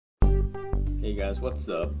Hey guys, what's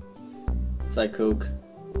up? It's Coke.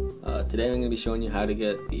 Today I'm going to be showing you how to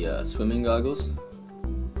get the swimming goggles,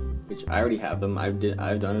 which I already have them. I've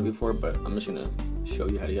done it before, but I'm just going to show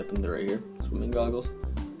you how to get them. They're right here, swimming goggles.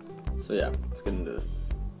 So yeah, let's get into this.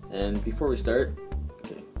 And before we start,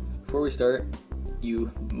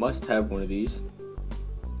 you must have one of these.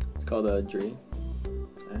 It's called a Graal.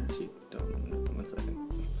 I actually don't know. 1 second.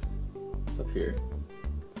 It's up here.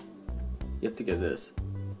 You have to get this.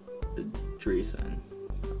 The Graal sign.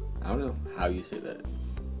 I don't know how you say that.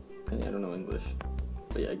 I don't know English.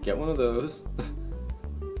 But yeah, get one of those.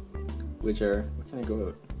 Which are, where can I go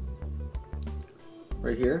out?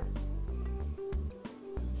 Right here.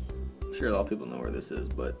 I'm sure a lot of people know where this is,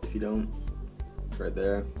 but if you don't, it's right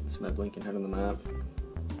there. It's my blinking head on the map.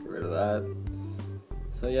 Get rid of that.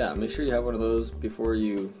 So yeah, make sure you have one of those before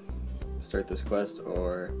you start this quest,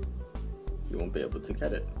 or you won't be able to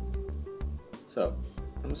get it. So,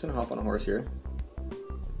 I'm just gonna hop on a horse here,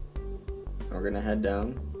 and we're gonna head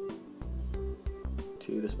down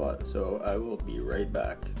to the spot. So I will be right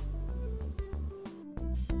back.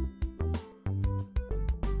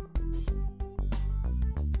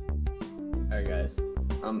 Alright guys,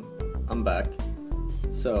 I'm back.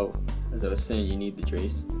 So, as I was saying, you need the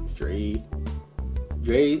Graal.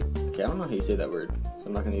 Okay, I don't know how you say that word, so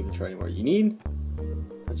I'm not gonna even try anymore. You need,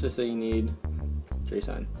 let's just say you need Graal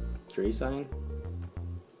sign. Graal sign?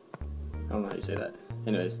 I don't know how you say that.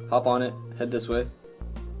 Anyways, hop on it, head this way.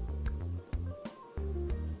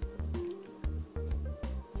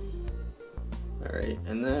 Alright,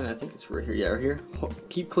 and then I think it's right here. Yeah, right here.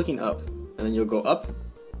 Keep clicking up, and then you'll go up.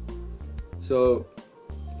 So,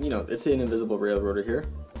 you know, it's an invisible railroad here,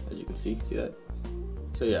 as you can see. See that?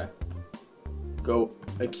 So yeah, go.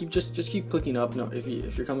 Just keep clicking up. No, if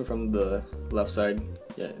you're coming from the left side,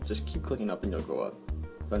 yeah, just keep clicking up, and you'll go up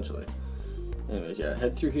eventually. Anyways, yeah,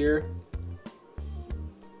 head through here.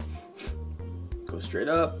 Go straight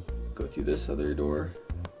up, go through this other door,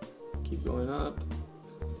 keep going up,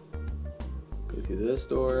 go through this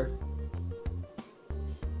door,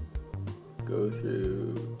 go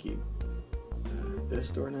through, keep this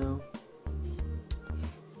door now.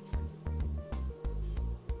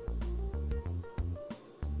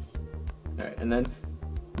 Alright, and then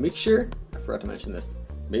make sure, I forgot to mention this,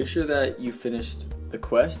 make sure that you finished the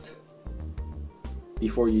quest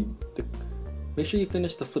before you, make sure you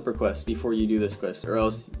finish the flipper quest before you do this quest, or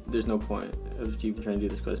else there's no point of you trying to do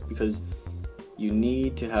this quest, because you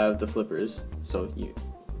need to have the flippers. So you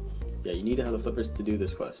need to have the flippers to do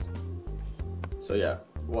this quest. So yeah,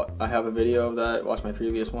 I have a video of that. Watch my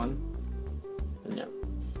previous one, and yeah.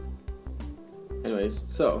 Anyways,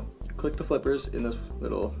 so click the flippers in this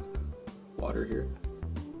little water here.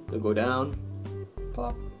 They'll go down,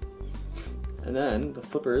 pop, and then the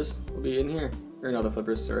flippers will be in here. Or not the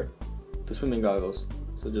flippers, sorry. The swimming goggles.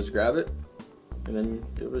 So just grab it, and then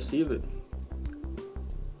you'll receive it.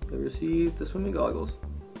 You'll receive the swimming goggles.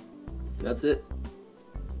 That's it.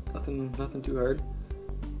 Nothing too hard.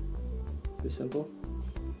 Pretty simple.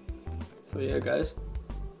 So yeah, guys.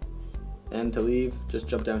 And to leave, just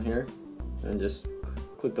jump down here, and just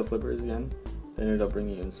click the flippers again. Then it'll bring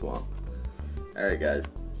you in swamp. All right, guys.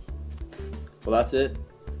 Well, that's it.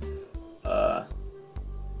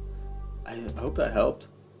 I hope that helped.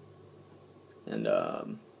 And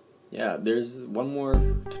yeah, there's one more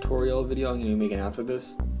tutorial video I'm going to be making after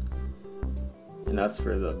this, and that's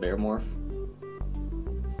for the bear morph.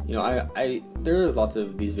 You know, there are lots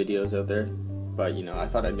of these videos out there, but you know, I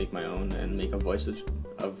thought I'd make my own and make a voice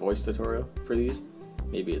tutorial for these.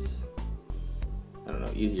 Maybe it's, I don't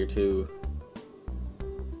know, easier to,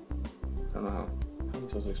 I don't know how am I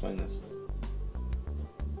supposed to explain this?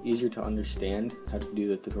 Easier to understand how to do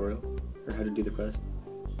the tutorial, or how to do the quest.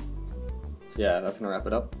 So yeah, that's gonna wrap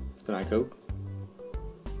it up. It's been Coke.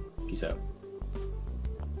 Peace out.